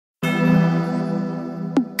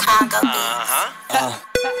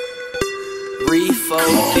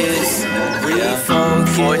Refocus, refocus.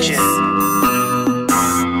 Fortune.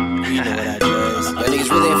 You know what I does. Y'all niggas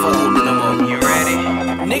really ain't fucking with me no more. You ready?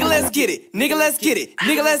 Nigga, let's get it. Nigga, let's get it.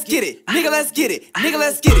 Nigga, let's get it. Nigga, let's get it. Nigga,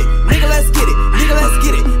 let's get it. Nigga, let's get it. Nigga, let's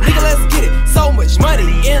get it. Nigga, let's get it. So much money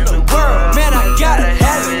in the world, man, I gotta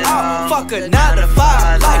have it all. Fuck a 9 to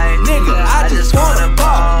 5 life, nigga, I just wanna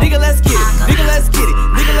ball. Nigga, let's get it. Nigga, let's get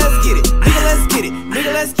it. Nigga, let's get it.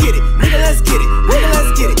 Nigga, let's get it. Nigga, let's get it. Nigga,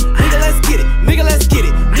 let's get it. Nigga, let's get it. Nigga, let's get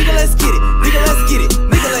it. Nigga, let's get it. Nigga, let's get it.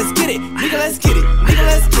 Nigga, let's get it. Nigga, let's get it. Nigga, let's get it. Nigga,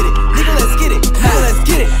 let's get it. Nigga, let's get it. Nigga, let's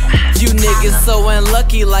get it. You niggas so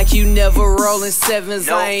unlucky, like you never rollin' sevens.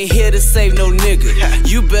 I ain't here to save no nigga.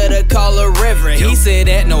 You better call a reverend. He said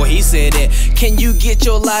that, no, he said that. Can you get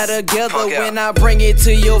your lie together when I bring it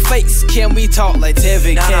to your face? Can we talk like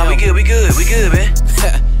Tevin? Nah, we good, man.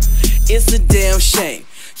 It's a damn shame.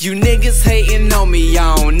 You niggas hating on me,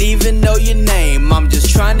 I don't even know your name. I'm just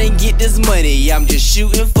trying to get this money, I'm just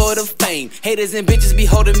shooting for the fame. Haters and bitches be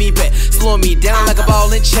holding me back, slowing me down like a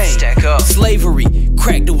ball and chain. Stack up. Slavery,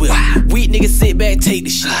 crack the whip. Weak niggas sit back, take the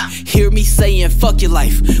shit. Hear me saying fuck your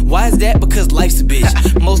life. Why is that? Because life's a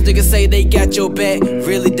bitch. Most niggas say they got your back,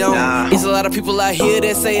 really don't. It's a lot of people out here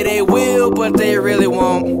that say they will, but they really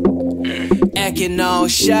won't. Acting all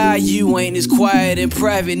shy, you ain't as quiet and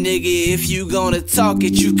private, nigga. If you gonna talk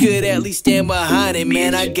it, you could at least stand behind it.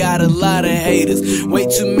 Man, I got a lot of haters, way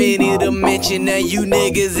too many to mention. Now you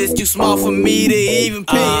niggas, it's too small for me to even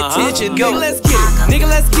pay attention. Nigga, let's get it. Nigga,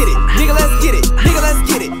 let's get it. Nigga, let's get it. Nigga, let's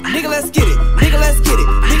get it. Nigga, let's get it. Nigga, let's get it.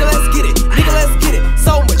 Nigga, let's get it. Nigga, let's get it.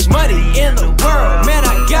 So much money in the world, man,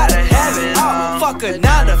 I gotta have it all. Fuck a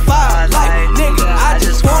 9 to 5 life, nigga, I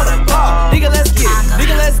just wanna ball. Nigga, let's get it.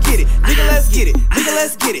 Nigga, let's get it. Nigga, let's get it. Nigga,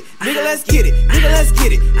 let's get it. Nigga, let's get it. Nigga, let's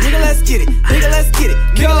get it. Nigga, let's get it. Nigga, let's get it.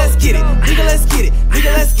 Nigga, let's get it. Nigga, let's get it.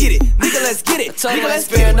 Nigga, let's get it. Nigga, let's get it. Nigga, let's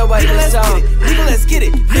get it. Nobody let's get it. Nigga, let's get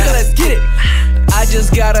it. Nigga, let's get it. I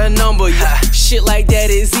just got a number, yeah. Shit like that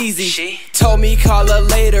is easy. Told me call her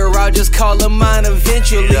later, I'll just call her mine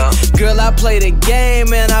eventually. Girl, I play the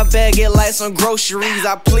game and I bag it like some groceries.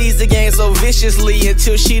 I please the game so viciously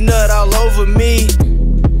until she nut all over me.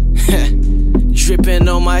 Dripping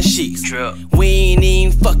on my sheets. We ain't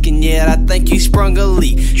even fucking yet, I think you sprung a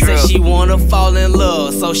leak. Said she wanna fall in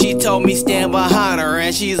love, so she told me stand behind her,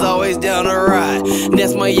 and she's always down to ride.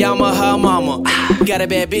 That's my Yamaha mama. Got a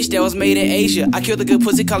bad bitch that was made in Asia. I killed a good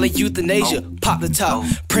pussy, call it euthanasia. Pop the top,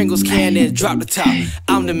 Pringles can, then drop the top.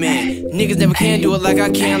 I'm the man, niggas never can do it like I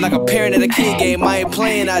can. Like a parent at a kid game, I ain't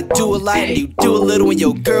playing. I do a lot and you do a little when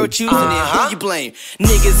your girl choosing it. Who you blame?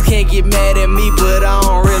 Niggas can't get mad at me, but I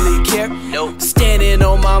don't really care. Standing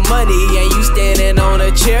on my money and you standing on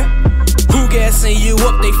a chair. Who gassing you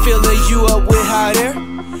up, they filling you up with hot air.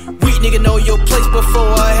 Weak nigga know your place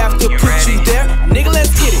before I have to put you there. Nigga,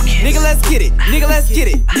 let's get it. Nigga, let's get it. Nigga, let's get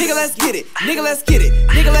it. Nigga, let's get it. Nigga, let's get it.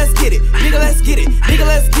 Nigga, let's get it. Nigga, let's get it. Nigga,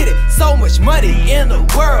 let's get it. So much money in the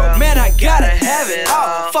world, man, I gotta have it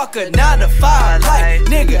all. Fuck a 9 to 5 life,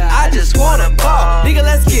 nigga, I just wanna ball. Nigga,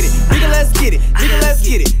 let's get it. Nigga, let's get it. Nigga, let's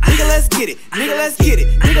get it. Nigga, let's get it. Nigga, let's get it.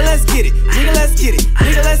 Nigga, let's get it. Nigga, let's get it.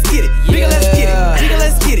 Nigga, let's get it. Nigga,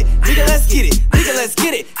 let's get it. Nigga, let's get it. Nigga, let's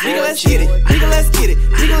get it. Nigga, let's get it. Nigga, let's get it. Nigga, let's get it.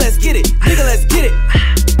 Nigga, let's get it. Nigga, let's get it.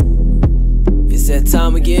 It's that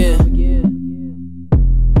time again.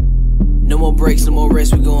 No more breaks, no more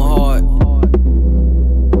rest, we going hard.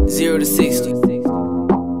 0 to 60.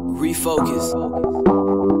 Refocus.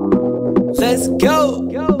 Let's go.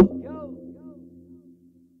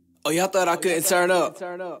 Oh, y'all thought I couldn't turn up?